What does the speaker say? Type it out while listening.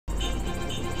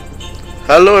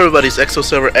Hello everybody, it's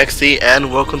xSoulSilverxD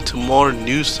and welcome to more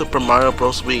new Super Mario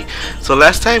Bros. Wii. So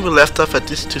last time we left off at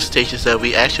these two stages that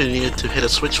we actually needed to hit a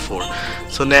switch for.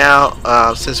 So now,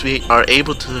 since we are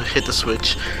able to hit the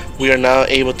switch, we are now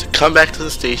able to come back to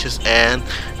the stages and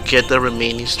get the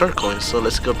remaining star coins. So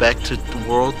let's go back to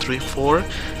World 3-4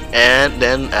 and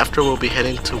then after we'll be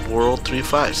heading to World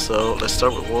 3-5. So let's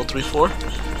start with World 3-4.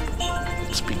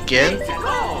 Let's begin.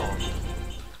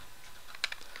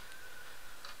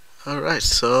 Alright,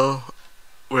 so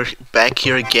we're back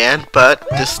here again, but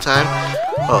this time,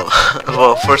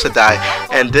 well, first I died,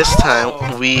 and this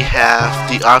time we have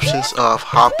the options of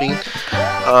hopping,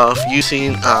 of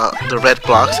using the red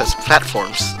blocks as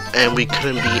platforms, and we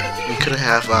couldn't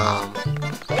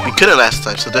last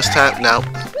time, so this time now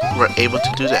we're able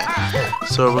to do that.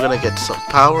 So we're gonna get some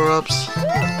power-ups.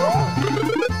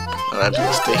 Alright, I'm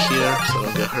gonna stay here so I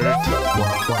don't get hurt.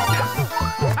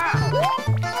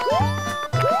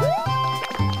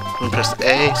 Press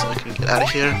A so I can get out of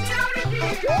here.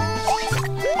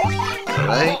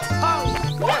 Alright.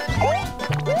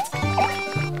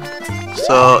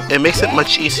 So it makes it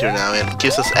much easier now. It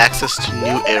gives us access to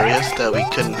new areas that we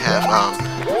couldn't have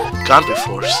gone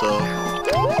before. So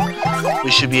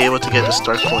we should be able to get the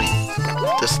star coin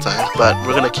this time. But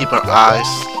we're gonna keep our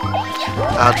eyes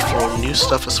out for new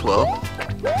stuff as well.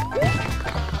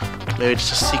 Maybe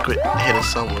it's a secret hidden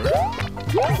somewhere.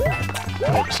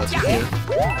 Oh, there's nothing here.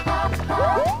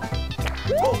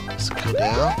 Let's go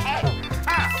down.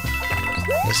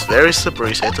 It's very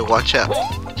slippery, so you have to watch out.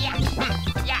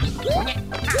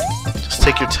 Just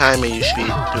take your time and you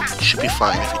should be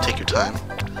fine if you take your time.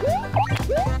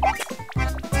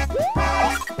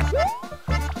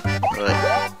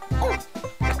 Alright.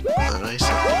 Alright,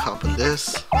 so we can hop on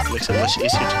this. Makes it much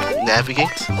easier to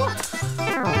navigate.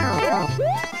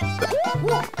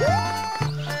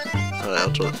 Alright,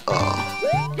 I'll draw it. Oh.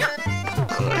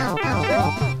 Alright.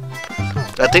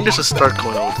 I think there's a start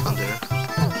coin on there.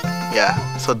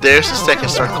 Yeah, so there's the second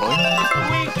start coin.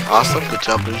 Awesome, good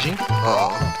job, Luigi. Wait,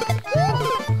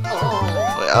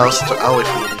 I'll wait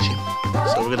for you, Luigi.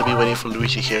 So we're gonna be waiting for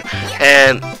Luigi here.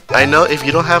 And I know if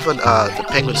you don't have the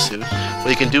penguin suit, what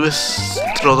you can do is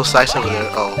throw those ice over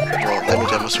there. Oh, well, let me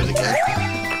demonstrate again.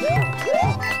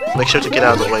 Make sure to get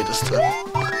out of the way this time.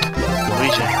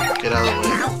 Luigi, get out of the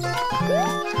way.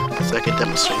 So I can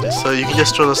demonstrate this. So you can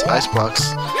just throw those ice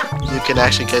blocks. You can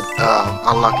actually get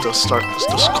unlock those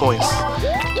coins,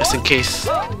 just in case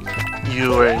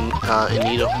you are in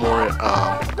need of more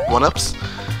one-ups.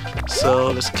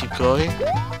 So let's keep going.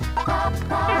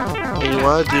 What you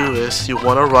want to do is you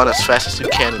want to run as fast as you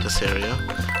can in this area,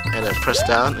 and then press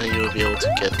down, and you'll be able to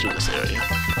get through this area.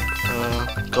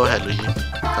 Go ahead, Luigi.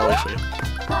 I'll wait for you.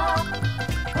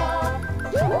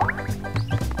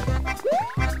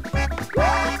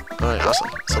 Alright, awesome.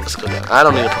 So let's go down. I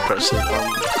don't need a prepare suit.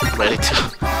 I'm ready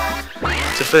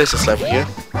to finish this level here.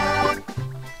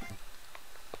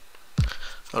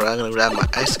 Alright, I'm gonna grab my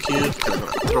ice cube and I'm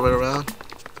gonna throw it around.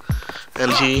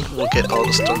 And G will get all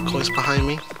the star coins behind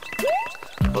me.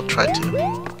 I'll try to.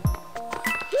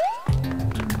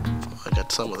 I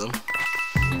got some of them.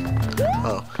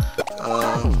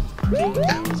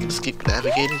 Yeah, let's keep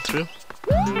navigating through.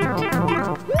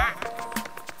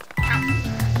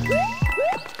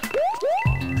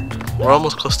 We're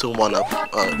almost close to 1-up.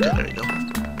 Oh, okay, there you go.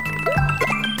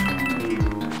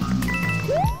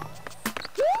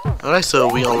 Alright, so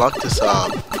we unlocked this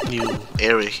new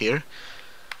area here.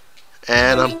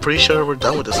 And I'm pretty sure we're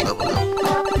done with this level now.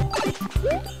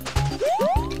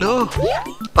 No!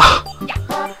 Oh.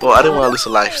 Well, I didn't want to lose a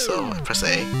life, so I press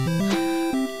A.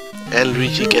 And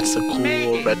Luigi gets a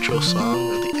cool retro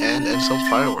song at the end and some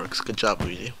fireworks. Good job,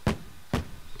 Luigi.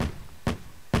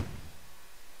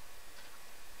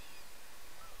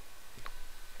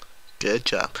 Good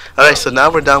job. Alright, so now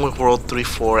we're done with World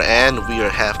 3-4 and we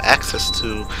have access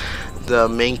to the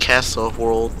main castle of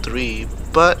World 3,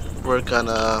 but we're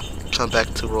gonna come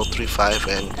back to World 3-5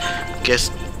 and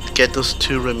get those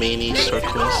two remaining star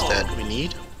coins that we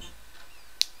need.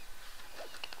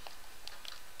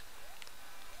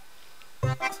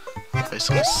 Alright,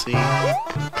 so let's see.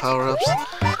 Power-ups.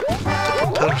 The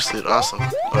propeller suit, awesome.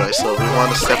 Alright, so we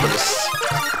want to step on this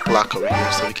block over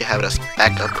here so we can have it as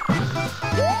backup.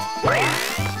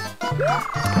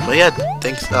 But yeah,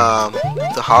 thanks.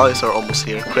 The holidays are almost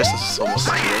here. Christmas is almost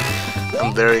here.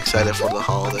 I'm very excited for the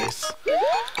holidays.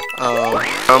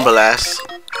 Remember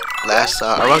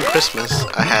around Christmas,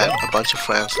 I had a bunch of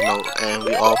friends, and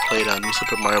we all played New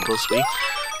Super Mario Bros. Wii.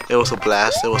 It was a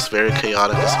blast. It was very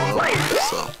chaotic as well.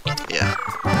 So yeah.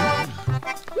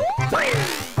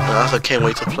 And I also can't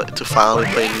wait to finally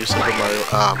play New Super Mario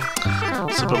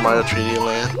Super Mario 3D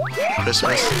Land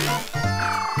Christmas.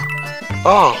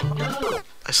 Oh,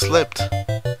 I slipped.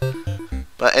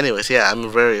 But anyways, yeah, I'm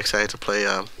very excited to play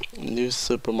new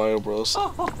Super Mario Bros.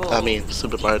 I mean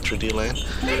Super Mario 3D Land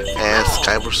and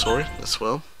Skyward Sword as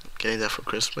well. Getting that for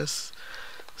Christmas.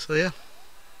 So yeah,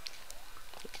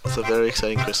 it's a very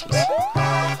exciting Christmas.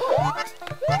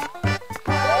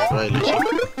 Right, Luigi.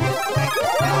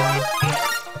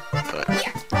 Alright.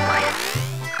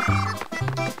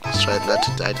 Let's try not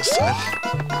to die this time.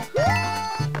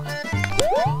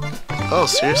 Oh,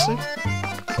 seriously?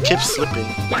 I keep slipping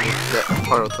that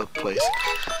part of the place.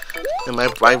 And my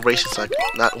vibration's like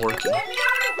not working.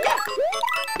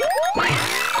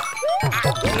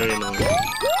 Very annoying.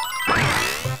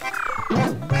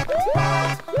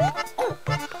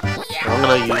 I'm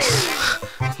gonna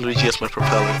use Luigi as my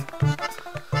propeller.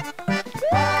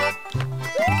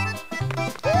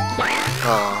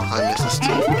 Oh, I missed this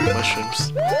too.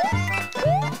 Mushrooms.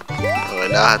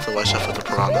 Alright, now I have to watch out for the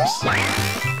piranhas.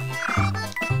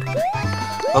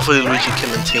 Hopefully Luigi can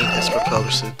maintain his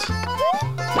propeller suit.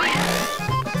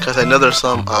 Because I know there's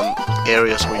some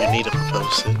areas where you need a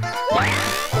propeller suit.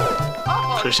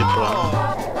 Crazy piranha.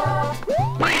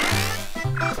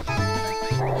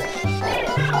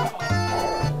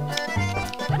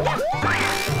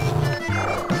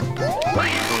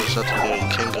 Oh, there's nothing there. You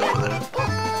can go over there.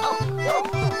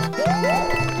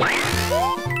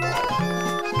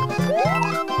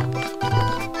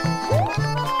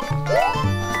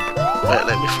 Alright,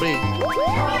 let me free.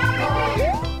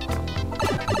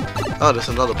 Oh, there's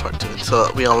another part to it.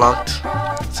 So we unlocked.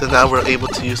 So now we're able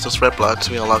to use those red blocks.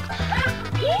 We unlocked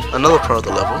another part of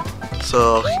the level.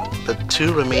 So the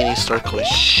 2 remaining star coins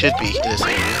should be in this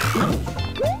area.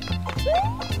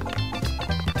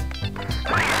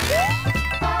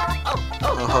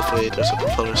 Oh, hopefully there's a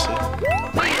propeller suit.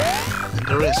 And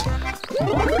there is.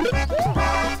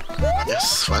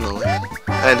 Yes, finally.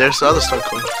 And there's the other star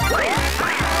coin.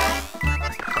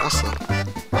 Awesome.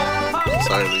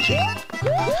 Sorry, Luigi.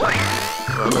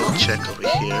 Well, I'm gonna check over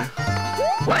here.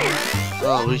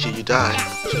 Oh, Luigi, you died.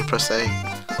 Should press A.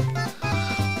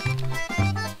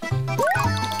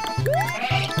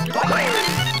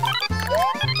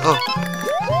 Oh,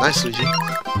 nice, Luigi.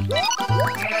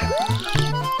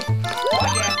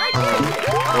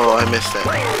 Oh, I missed that.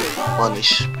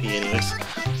 1-ish, anyways.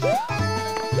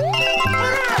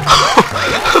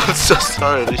 I'm so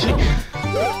sorry, Luigi.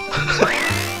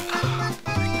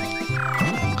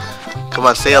 Come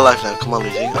on, stay alive now. Come on,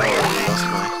 Luigi. Oh, I lost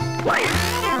mine.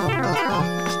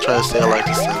 Let's try to stay alive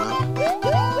this time now.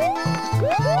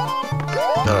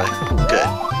 Alright, good.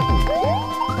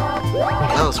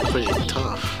 That was pretty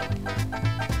tough.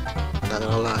 Not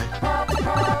gonna lie.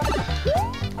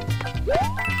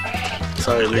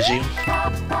 Sorry, Luigi.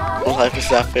 Life is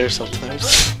not fair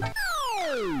sometimes.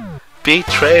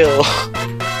 Betrayal!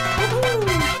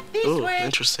 Ooh,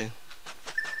 interesting.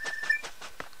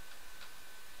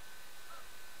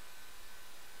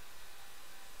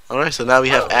 Alright, so now we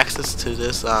have access to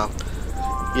this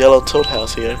yellow toad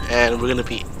house here, and we're gonna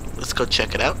be, let's go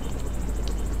check it out.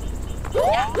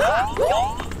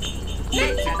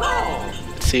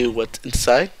 Let's see what's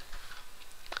inside.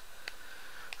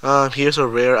 Here's a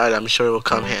rare item, I'm sure it will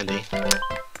come handy.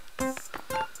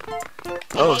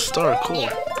 Oh, a star, cool.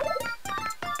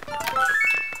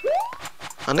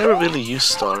 I never really used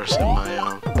stars in my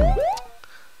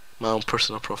own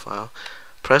personal profile.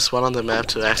 Press 1 on the map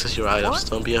to access your items.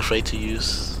 Don't be afraid to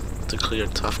use to clear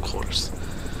tough course.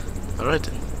 Alright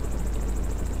then.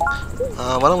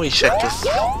 Why don't we check this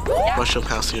mushroom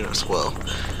house here as well.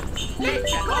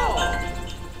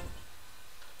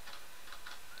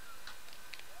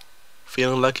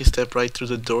 Feeling lucky, step right through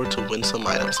the door to win some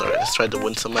items. Alright, let's try to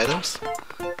win some items.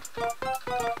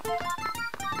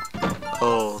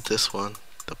 Oh, this one.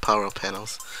 The power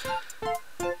panels.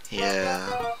 Yeah.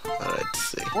 Alright, let's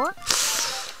see. Alright.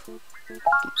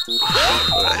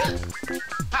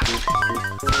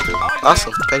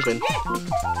 Awesome, penguin.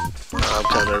 I'm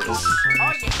kinda nervous.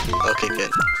 Okay,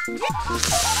 good.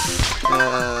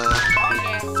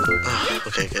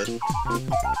 Okay, good.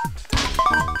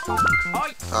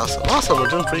 Awesome, we're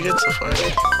doing pretty good so far.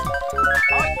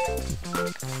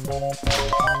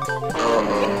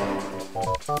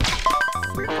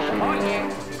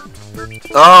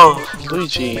 Oh,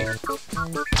 Luigi.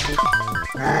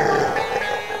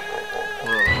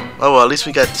 Oh well, at least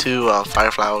we got 2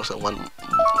 fire flowers and 1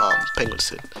 penguin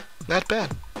suit. Not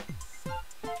bad.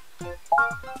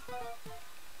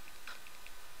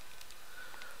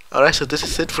 Alright, so this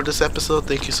is it for this episode.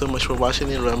 Thank you so much for watching,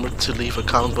 and remember to leave a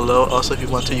comment below. Also, if you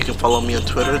want to, you can follow me on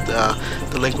Twitter.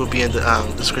 The link will be in the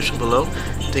description below.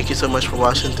 Thank you so much for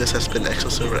watching. This has been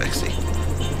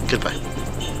xSoulSilverxD. Goodbye.